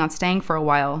 you're planning on staying for a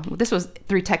while. This was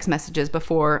 3 text messages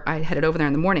before I headed over there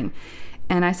in the morning.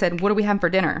 And I said, what are we having for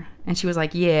dinner? And she was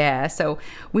like, yeah. So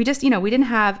we just, we didn't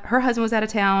have, her husband was out of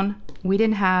town. We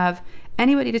didn't have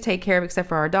anybody to take care of except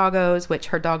for our doggos, which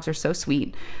her dogs are so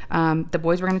sweet. The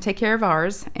boys were going to take care of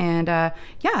ours. And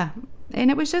yeah,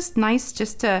 and it was just nice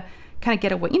just to kind of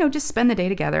get away, just spend the day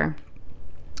together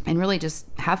and really just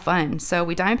have fun. So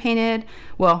we diamond painted.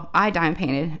 Well, I diamond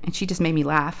painted and she just made me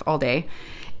laugh all day.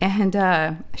 And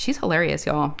she's hilarious,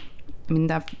 y'all. I mean,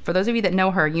 for those of you that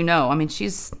know her, I mean,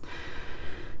 she's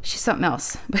something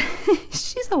else, but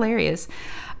she's hilarious.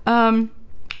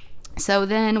 So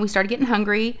then we started getting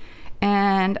hungry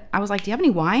and I was like, do you have any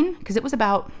wine? Because it was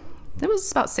about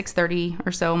 6:30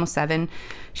 or so, almost 7.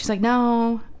 She's like,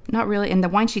 no, not really. And the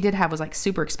wine she did have was like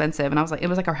super expensive. And I was like, it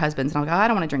was like our husband's. And I was like, oh, I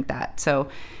don't want to drink that. So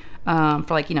for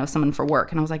like, someone for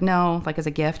work. And I was like, no, like as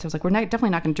a gift. I was like, we're definitely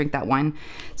not going to drink that wine.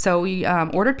 So we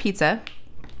ordered pizza.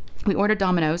 We ordered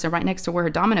Domino's, and right next to where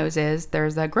Domino's is,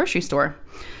 there's a grocery store.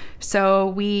 So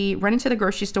we ran into the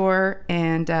grocery store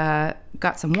and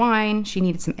got some wine. She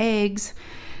needed some eggs.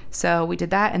 So we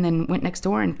did that and then went next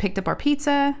door and picked up our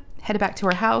pizza, headed back to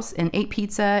our house and ate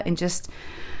pizza and just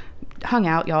hung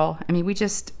out, y'all. I mean,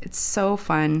 it's so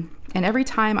fun. And every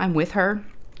time I'm with her,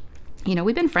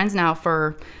 we've been friends now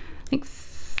for, I think,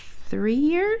 3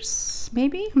 years,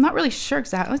 maybe. I'm not really sure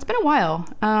exactly. It's been a while.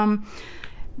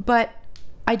 But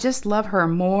I just love her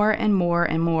more and more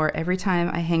and more every time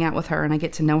I hang out with her and I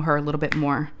get to know her a little bit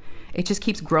more. It just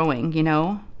keeps growing,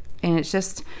 and it's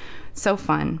just so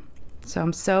fun. So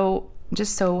I'm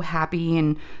just so happy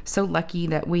and so lucky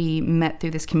that we met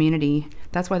through this community.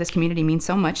 That's why this community means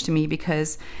so much to me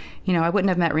because, I wouldn't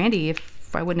have met Randy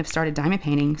if I wouldn't have started diamond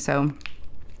painting. So,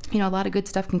 a lot of good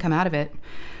stuff can come out of it.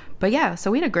 But yeah,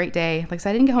 so we had a great day. Like I said,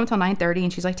 I didn't get home until 9:30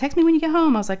 and she's like, text me when you get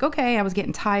home. I was like, okay. I was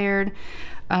getting tired.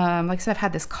 Like I said, I've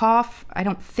had this cough. I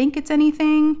don't think it's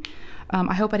anything.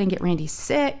 I hope I didn't get Randy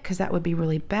sick because that would be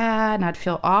really bad and I'd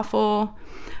feel awful.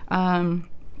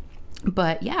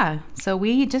 But yeah, so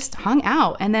we just hung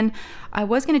out and then I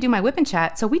was going to do my whip and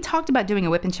chat. So we talked about doing a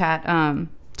whip and chat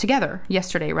together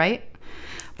yesterday, right?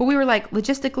 But we were like,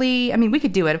 logistically, I mean, we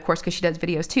could do it, of course, because she does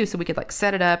videos too. So we could like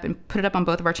set it up and put it up on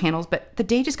both of our channels. But the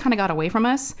day just kind of got away from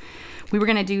us. We were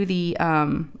going to do the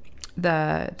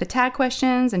tag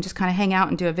questions and just kind of hang out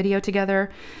and do a video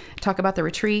together, talk about the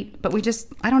retreat. But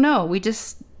I don't know, we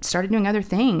just started doing other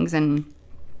things and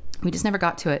we just never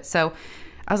got to it. So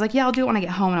I was like, yeah, I'll do it when I get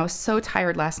home. And I was so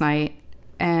tired last night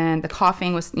and the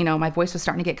coughing was, my voice was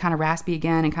starting to get kind of raspy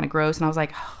again and kind of gross. And I was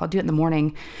like, oh, I'll do it in the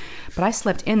morning. But I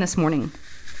slept in this morning.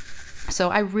 So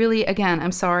I really, again,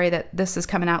 I'm sorry that this is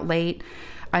coming out late.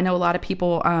 I know a lot of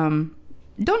people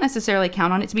don't necessarily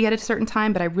count on it to be at a certain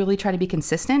time, but I really try to be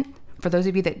consistent for those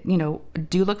of you that,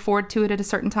 do look forward to it at a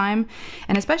certain time.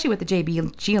 And especially with the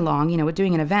JBGAlong, with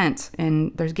doing an event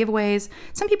and there's giveaways,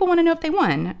 some people want to know if they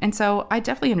won. And so I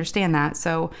definitely understand that.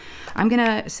 So I'm going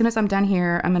to, as soon as I'm done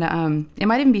here, I'm going to, it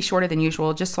might even be shorter than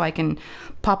usual, just so I can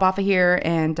pop off of here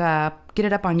and get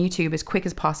it up on YouTube as quick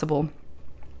as possible.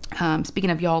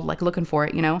 Speaking of y'all like looking for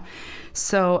it,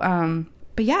 so,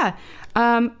 but yeah,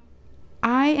 I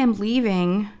am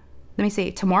leaving, let me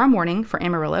see, tomorrow morning for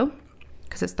Amarillo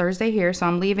because it's Thursday here. So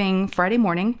I'm leaving Friday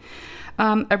morning.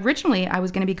 Originally I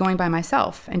was going to be going by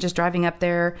myself and just driving up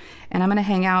there and I'm going to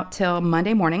hang out till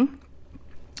Monday morning.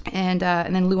 And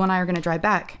then Lou and I are going to drive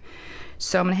back.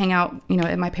 So I'm going to hang out,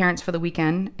 at my parents for the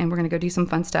weekend and we're going to go do some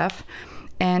fun stuff.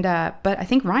 And, but I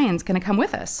think Ryan's going to come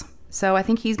with us. So I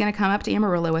think he's going to come up to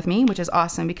Amarillo with me, which is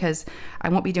awesome because I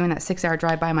won't be doing that 6-hour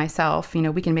drive by myself.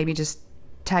 We can maybe just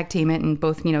tag team it and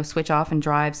both, switch off and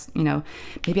drives,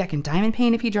 maybe I can diamond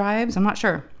paint if he drives. I'm not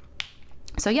sure.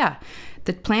 So yeah,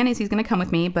 the plan is he's going to come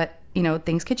with me, but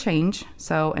things could change.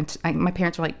 So, and my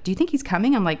parents were like, do you think he's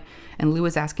coming? I'm like, and Lou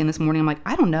was asking this morning, I'm like,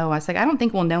 I don't know. I was like, I don't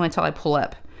think we'll know until I pull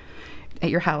up at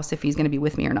your house if he's going to be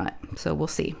with me or not. So we'll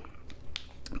see.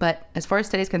 But as far as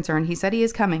today's concerned, he said he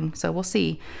is coming. So we'll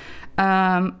see.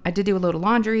 I did do a load of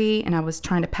laundry, and I was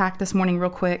trying to pack this morning real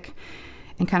quick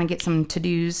and kind of get some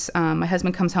to-dos. My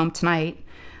husband comes home tonight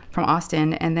from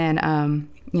Austin, and then,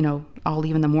 you know, I'll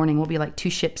leave in the morning. We'll be like 2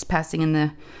 ships passing in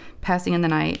the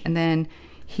night. And then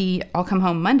I'll come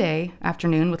home Monday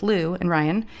afternoon with Lou and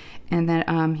Ryan. And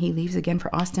then, he leaves again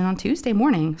for Austin on Tuesday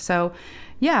morning. So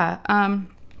yeah,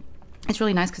 it's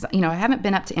really nice because, you know, I haven't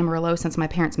been up to Amarillo since my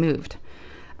parents moved.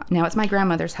 Now, it's my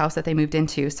grandmother's house that they moved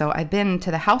into. So I've been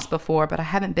to the house before, but I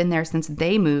haven't been there since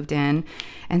they moved in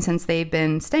and since they've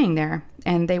been staying there.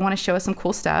 And they want to show us some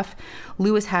cool stuff.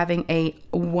 Lou is having a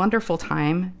wonderful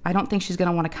time. I don't think she's going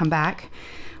to want to come back.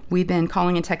 We've been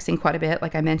calling and texting quite a bit,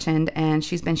 like I mentioned, and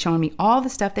she's been showing me all the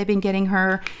stuff they've been getting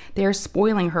her. They're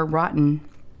spoiling her rotten.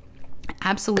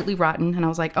 Absolutely rotten. And I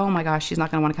was like, oh my gosh, she's not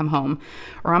going to want to come home.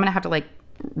 Or I'm going to have to like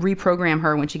reprogram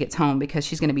her when she gets home because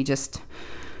she's going to be just,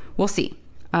 we'll see.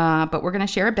 But we're going to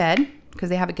share a bed because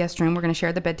they have a guest room. We're going to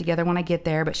share the bed together when I get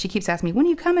there. But she keeps asking me, when are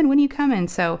you coming? When are you coming?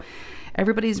 So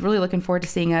everybody's really looking forward to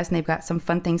seeing us, and they've got some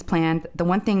fun things planned. The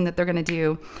one thing that they're going to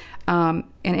do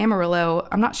in Amarillo,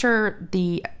 I'm not sure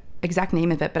the exact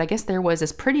name of it, but I guess there was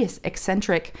this pretty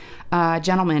eccentric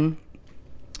gentleman,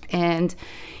 and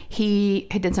he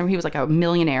had done something. He was like a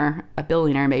millionaire, a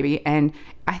billionaire maybe, and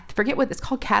I forget what it's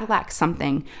called, Cadillac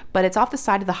something, but it's off the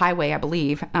side of the highway, I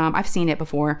believe. I've seen it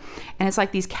before, and it's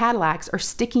like these Cadillacs are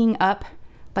sticking up,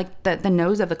 like the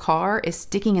nose of the car is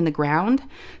sticking in the ground.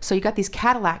 So you got these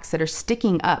Cadillacs that are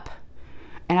sticking up,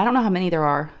 and I don't know how many there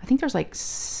are. I think there's like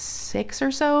 6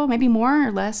 or so, maybe more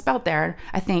or less, about there.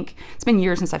 I think it's been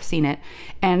years since I've seen it,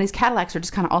 and these Cadillacs are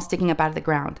just kind of all sticking up out of the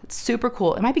ground. It's super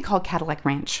cool. It might be called Cadillac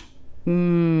Ranch.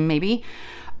 Maybe.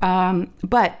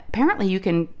 But apparently you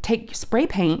can take spray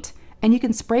paint and you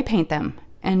can spray paint them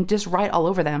and just write all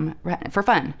over them for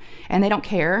fun. And they don't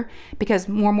care because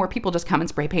more and more people just come and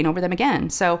spray paint over them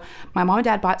again. So my mom and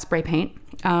dad bought spray paint.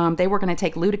 They were going to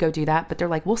take Lou to go do that, but they're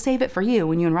like, we'll save it for you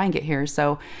when you and Ryan get here.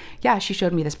 So yeah, she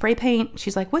showed me the spray paint.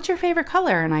 She's like, what's your favorite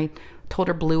color? And I told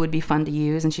her blue would be fun to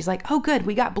use. And she's like, oh, good,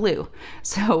 we got blue.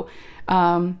 So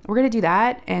we're going to do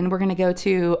that. And we're going to go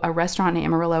to a restaurant in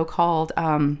Amarillo called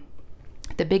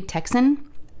the Big Texan.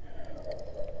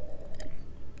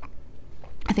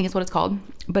 I think it's what it's called.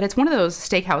 But it's one of those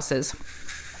steakhouses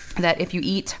that if you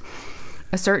eat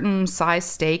a certain size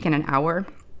steak in an hour,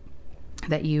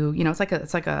 that you know, it's like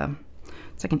an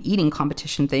eating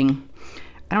competition thing.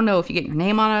 I don't know if you get your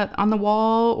name on the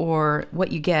wall or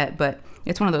what you get, but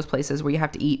it's one of those places where you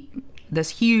have to eat this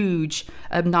huge,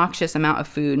 obnoxious amount of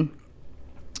food,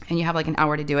 and you have like an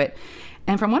hour to do it.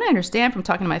 And from what I understand from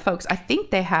talking to my folks, I think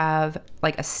they have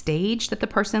like a stage that the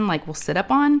person like will sit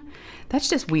up on. That's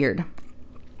just weird,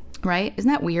 right? Isn't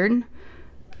that weird?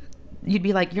 You'd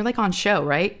be like, you're like on show,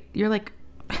 right? You're like,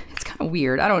 it's kind of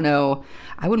weird. I don't know.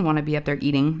 I wouldn't want to be up there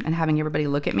eating and having everybody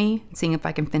look at me and seeing if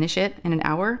I can finish it in an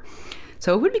hour.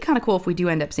 So it would be kind of cool if we do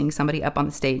end up seeing somebody up on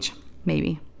the stage,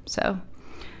 maybe. So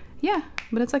yeah,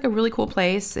 but it's like a really cool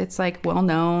place. It's like well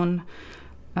known.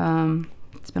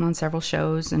 It's been on several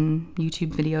shows and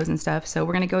YouTube videos and stuff. So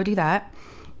we're going to go do that.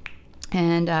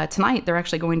 And tonight they're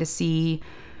actually going to see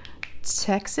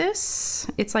Texas.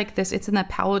 It's like this, it's in the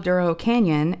Palo Duro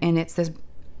Canyon, and it's this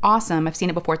awesome, I've seen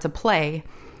it before, it's a play.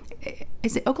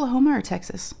 Is it Oklahoma or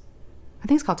Texas? I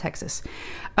think it's called Texas.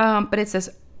 But it's this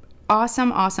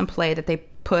awesome play that they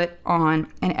put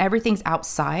on, and everything's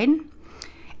outside,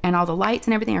 and all the lights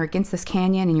and everything are against this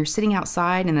canyon, and you're sitting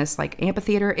outside in this like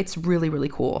amphitheater. It's really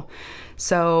cool.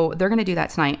 So they're going to do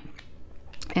that tonight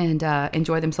and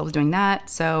enjoy themselves doing that.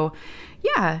 So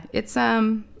yeah, it's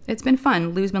been fun.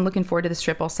 Lou's been looking forward to this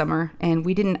trip all summer, and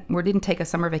we didn't take a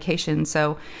summer vacation,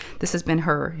 so this has been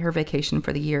her vacation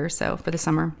for the year, so for the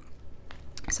summer.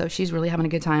 So she's really having a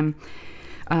good time.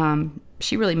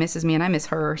 She really misses me, and I miss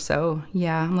her. So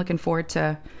yeah, I'm looking forward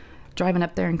to driving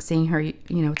up there and seeing her, you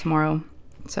know, tomorrow.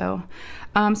 So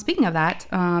speaking of that,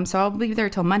 so I'll be there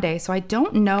till Monday. So I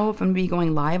don't know if I'm gonna be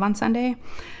going live on Sunday.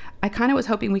 I kind of was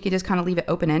hoping we could just kind of leave it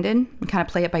open-ended and kind of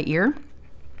play it by ear.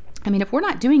 I mean, if we're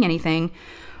not doing anything,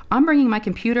 I'm bringing my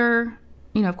computer,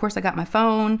 you know, of course I got my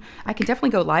phone. I can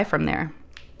definitely go live from there,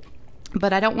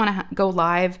 but I don't want to go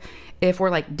live if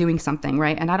we're like doing something,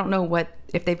 right? And I don't know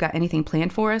if they've got anything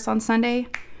planned for us on Sunday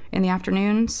in the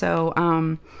afternoon. So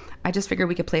I just figured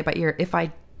we could play it by ear. If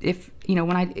I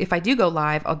do go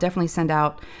live, I'll definitely send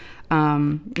out,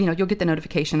 you know, you'll get the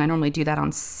notification. I normally do that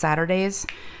on Saturdays,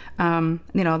 you know,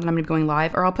 that I'm gonna be going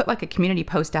live, or I'll put like a community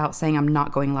post out saying I'm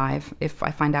not going live if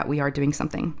I find out we are doing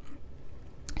something.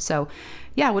 So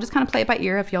yeah, we'll just kind of play it by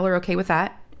ear if y'all are okay with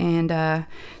that. And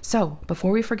so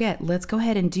before we forget, let's go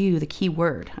ahead and do the key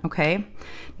word. Okay.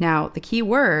 Now the key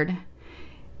word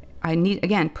I need,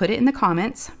 again, put it in the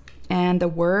comments. And the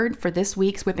word for this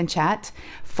week's Whip and Chat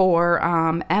for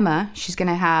Emma, she's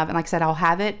gonna have, and like I said, I'll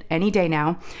have it any day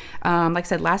now. Like I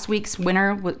said, last week's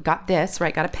winner got this,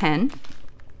 right? Got a pen.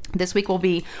 This week will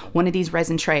be one of these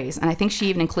resin trays, and I think she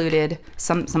even included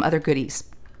some other goodies.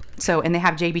 So, and they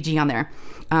have JBG on there.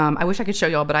 I wish I could show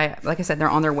y'all, but like I said, they're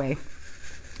on their way.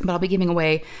 But I'll be giving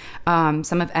away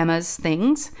some of Emma's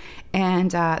things,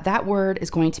 and that word is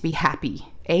going to be happy.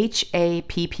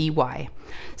 Happy.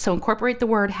 So incorporate the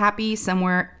word happy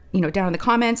somewhere, you know, down in the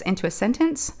comments into a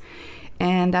sentence,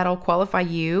 and that'll qualify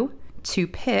you to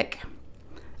pick,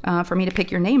 for me to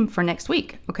pick your name for next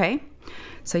week. Okay.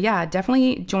 So yeah,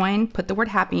 definitely join, put the word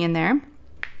happy in there.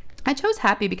 I chose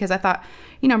happy because I thought,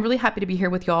 you know, I'm really happy to be here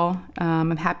with y'all.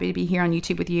 I'm happy to be here on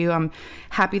YouTube with you. I'm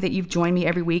happy that you've joined me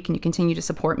every week and you continue to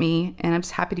support me. And I'm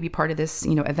just happy to be part of this,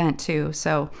 you know, event too.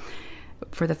 So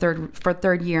for the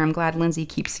third year, I'm glad Lindsay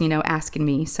keeps, you know, asking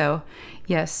me. So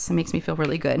yes, it makes me feel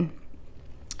really good.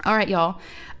 All right, y'all.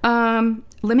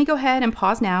 Let me go ahead and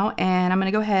pause now, and I'm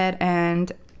going to go ahead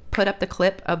and put up the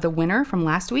clip of the winner from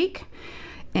last week.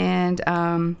 And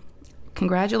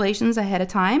congratulations ahead of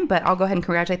time, but I'll go ahead and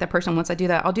congratulate that person once I do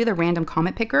that. I'll do the random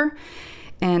comment picker,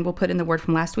 and we'll put in the word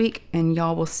from last week, and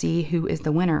y'all will see who is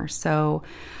the winner. So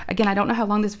again, I don't know how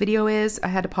long this video is. I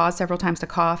had to pause several times to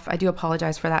cough. I do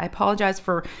apologize for that. I apologize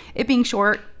for it being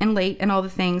short and late and all the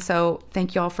things. So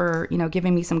thank y'all for, you know,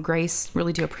 giving me some grace.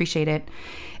 Really do appreciate it.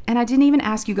 And I didn't even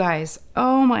ask you guys.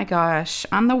 Oh my gosh,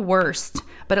 I'm the worst.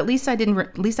 But at least I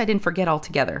didn't forget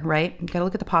altogether, right? You gotta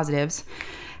look at the positives.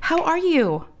 How are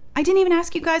you? I didn't even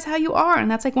ask you guys how you are,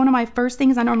 and that's like one of my first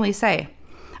things I normally say.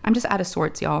 I'm just out of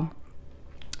sorts, y'all.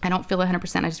 I don't feel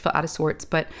 100%. I just feel out of sorts.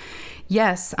 But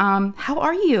yes, how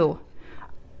are you?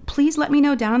 Please let me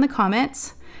know down in the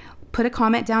comments. Put a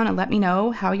comment down and let me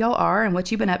know how y'all are and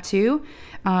what you've been up to,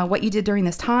 what you did during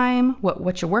this time,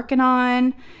 what you're working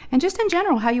on, and just in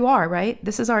general, how you are, right?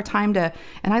 This is our time to,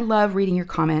 and I love reading your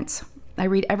comments. I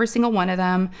read every single one of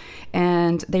them,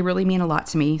 and they really mean a lot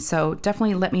to me. So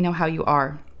definitely let me know how you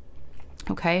are.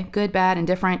 Okay, good, bad,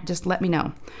 indifferent, just let me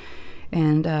know.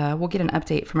 And we'll get an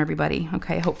update from everybody,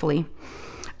 okay, hopefully.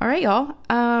 All right, y'all.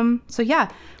 So yeah,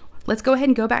 let's go ahead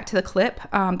and go back to the clip.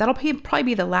 That'll probably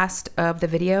be the last of the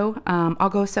video. I'll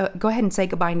go ahead and say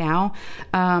goodbye now.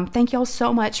 Thank y'all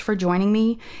so much for joining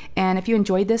me. And if you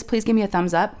enjoyed this, please give me a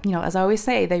thumbs up. You know, as I always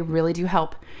say, they really do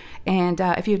help. And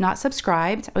if you've not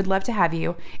subscribed, I would love to have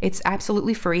you. It's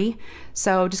absolutely free.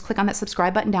 So just click on that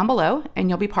subscribe button down below and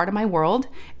you'll be part of my world.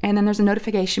 And then there's a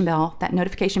notification bell. That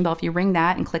notification bell, if you ring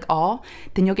that and click all,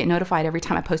 then you'll get notified every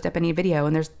time I post up any video.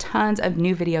 And there's tons of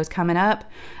new videos coming up.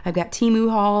 I've got Temu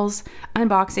hauls,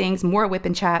 unboxings, more whip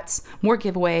and chats, more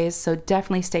giveaways. So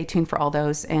definitely stay tuned for all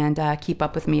those and keep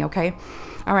up with me, okay?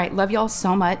 All right, love y'all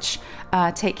so much.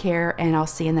 Take care, and I'll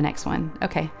see you in the next one.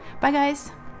 Okay, bye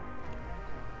guys.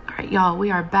 All right, y'all,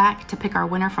 we are back to pick our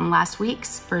winner from last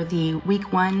week's for the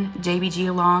week 1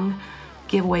 JBGAlong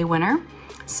giveaway winner.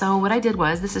 So what I did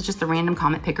was, this is just a random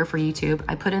comment picker for YouTube.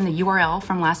 I put in the URL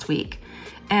from last week,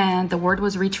 and the word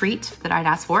was retreat that I'd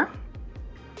asked for.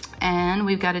 And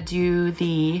we've got to do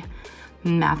the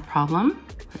math problem.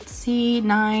 Let's see,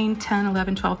 9, 10,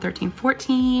 11, 12, 13,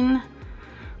 14.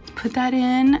 Put that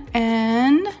in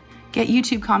and get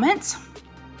YouTube comments.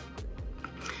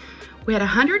 We had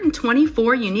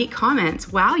 124 unique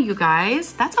comments. Wow, you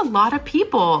guys, that's a lot of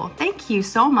people. Thank you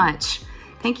so much.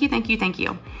 Thank you, thank you, thank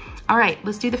you. All right,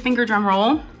 let's do the finger drum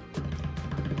roll.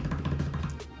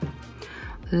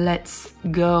 Let's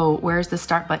go. Where's the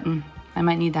start button? I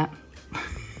might need that.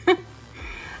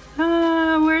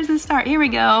 Where's the start? Here we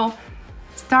go.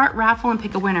 Start raffle and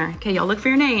pick a winner. Okay, y'all look for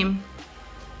your name.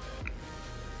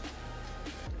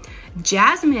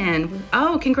 Jasmine.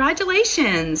 Oh,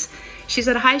 congratulations. She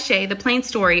said, hi Shay, the plain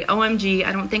story. OMG,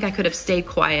 I don't think I could have stayed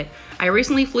quiet. I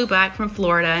recently flew back from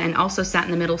Florida and also sat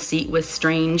in the middle seat with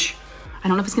Strange. I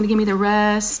don't know if it's gonna give me the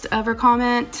rest of her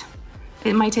comment.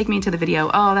 It might take me into the video.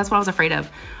 Oh, that's what I was afraid of.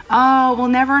 Oh, we'll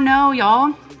never know,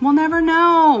 y'all. We'll never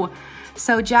know.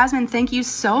 So Jasmine, thank you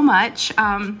so much.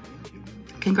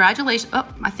 Congratulations. Oh,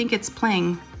 I think it's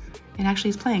playing. It actually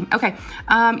is playing. Okay.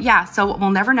 Yeah, so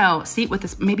we'll never know. Seat with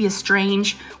this, maybe a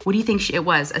strange, what do you think it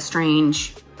was? A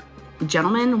strange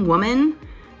gentleman, woman?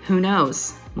 Who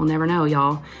knows? We'll never know,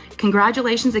 y'all.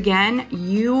 Congratulations again.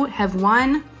 You have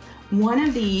won one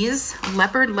of these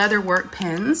leopard leatherwork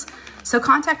pins. So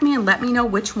contact me and let me know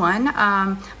which one.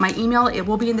 My email, it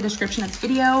will be in the description of this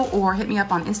video, or hit me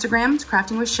up on Instagram. It's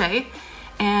CraftingwithShay.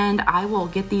 And I will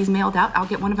get these mailed out. I'll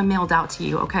get one of them mailed out to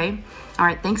you, okay? All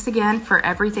right, thanks again for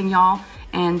everything, y'all.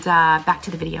 And back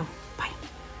to the video. Bye.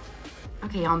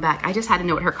 Okay, I'm back. I just had to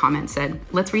know what her comment said.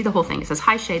 Let's read the whole thing. It says,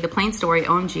 "Hi Shay, the plain story,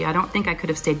 OMG, I don't think I could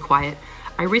have stayed quiet.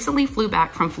 I recently flew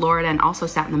back from Florida and also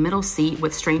sat in the middle seat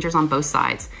with strangers on both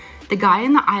sides. The guy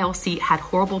in the aisle seat had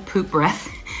horrible poop breath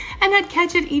and I'd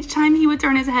catch it each time he would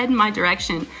turn his head in my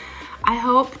direction. I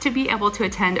hope to be able to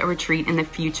attend a retreat in the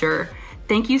future.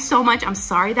 Thank you so much. I'm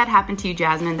sorry that happened to you,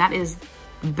 Jasmine. That is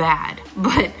bad,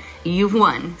 but you've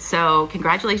won. So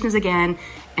congratulations again.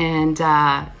 And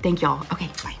thank y'all. Okay,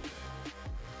 bye.